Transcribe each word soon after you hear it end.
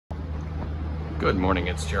Good morning,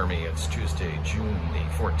 it's Jeremy. It's Tuesday, June the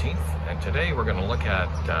 14th, and today we're going to look at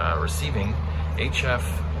receiving HF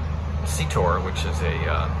SITOR, which is a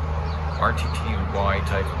RTTY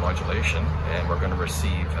type of modulation, and we're going to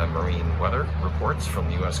receive marine weather reports from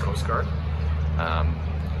the U.S. Coast Guard.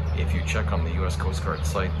 If you check on the U.S. Coast Guard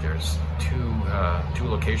site, there's two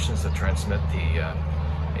locations that transmit the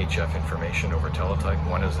HF information over teletype.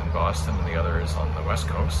 One is in Boston and the other is on the West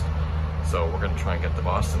Coast. So we're going to try and get the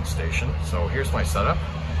Boston station. So here's my setup.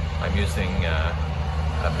 I'm using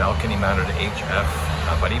a balcony-mounted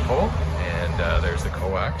HF buddy pole, and there's the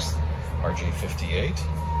coax RG58.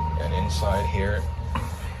 And inside here,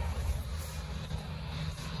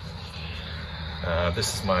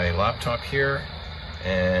 this is my laptop here,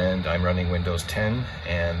 and I'm running Windows 10,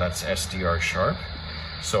 and that's SDR sharp.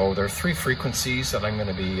 So there are three frequencies that I'm going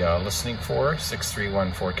to be listening for: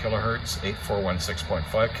 6314 kilohertz,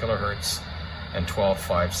 8416.5 kilohertz, and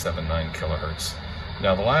 12579 kilohertz.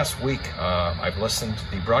 Now, the last week I've listened.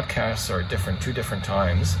 The broadcasts are two different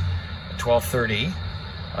times: 12:30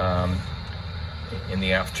 in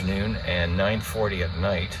the afternoon and 9:40 at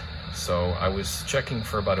night. So I was checking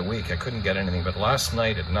for about a week. I couldn't get anything, but last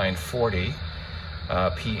night at 9:40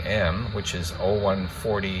 p.m., which is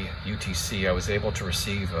 0140 UTC, I was able to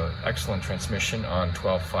receive an excellent transmission on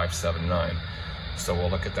 12579. So we'll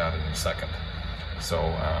look at that in a second.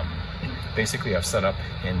 So basically I've set up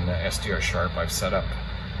in SDR sharp, I've set up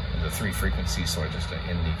the three frequencies, so I just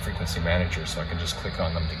in the frequency manager, so I can just click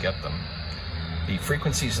on them to get them. The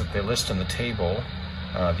frequencies that they list on the table,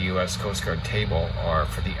 the US Coast Guard table, are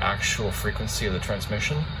for the actual frequency of the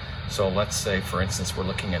transmission. So let's say, for instance, we're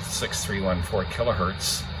looking at 6314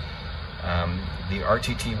 kilohertz. The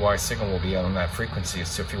RTTY signal will be on that frequency.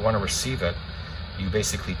 So if you want to receive it, you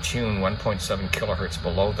basically tune 1.7 kilohertz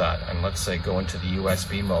below that, and let's say go into the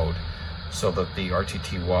USB mode, so that the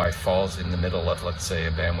RTTY falls in the middle of, let's say,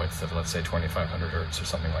 a bandwidth of, let's say, 2500 hertz or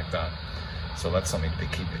something like that. So that's something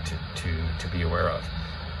to be aware of.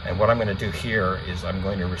 And what I'm going to do here is I'm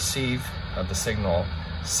going to receive the signal,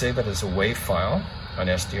 save it as a WAV file on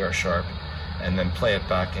SDR sharp, and then play it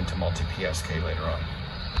back into Multipsk later on.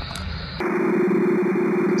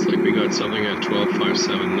 Looks like we got something at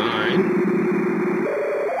 12579.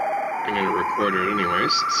 I'm going to record it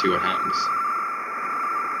anyways, see what happens.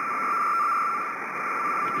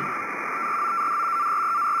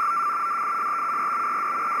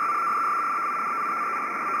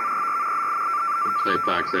 We'll play it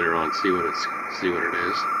back later on, see what it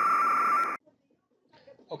is.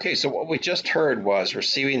 Okay, so what we just heard was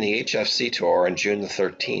receiving the HF SITOR on June the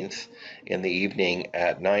 13th in the evening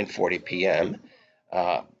at 9:40 p.m.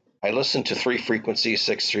 I listened to three frequencies: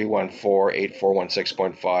 6314,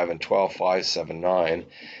 8416.5, and 12579.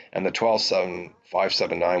 And the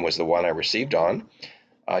 12579 was the one I received on.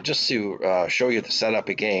 Just to show you the setup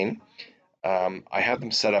again, I have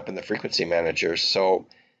them set up in the frequency manager. So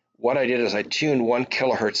what I did is I tuned 1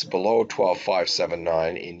 kilohertz below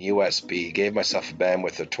 12579 in USB, gave myself a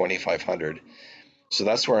bandwidth of 2500. So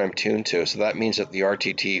that's where I'm tuned to. So that means that the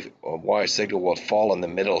RTTY signal will fall in the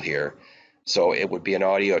middle here. So it would be an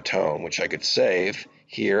audio tone, which I could save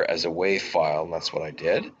here as a WAV file, and that's what I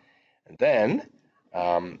did. And then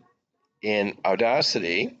in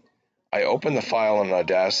Audacity, I opened the file in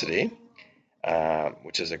Audacity,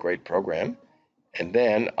 which is a great program. And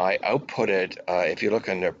then I output it. If you look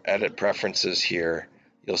under Edit Preferences here,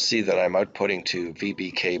 you'll see that I'm outputting to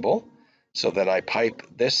VB cable. So then I pipe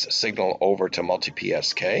this signal over to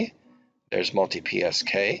Multipsk. There's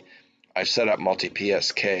Multipsk. I've set up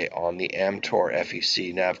Multipsk on the Amtor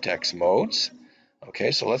FEC Navtex modes.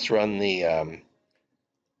 Okay, so let's run the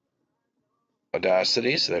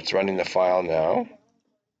Audacity. So it's running the file now.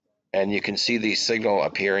 And you can see the signal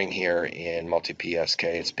appearing here in Multipsk.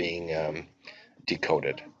 It's being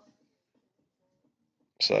decoded.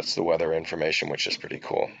 So that's the weather information, which is pretty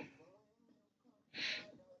cool.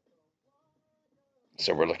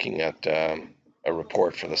 So we're looking at a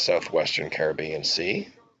report for the Southwestern Caribbean Sea.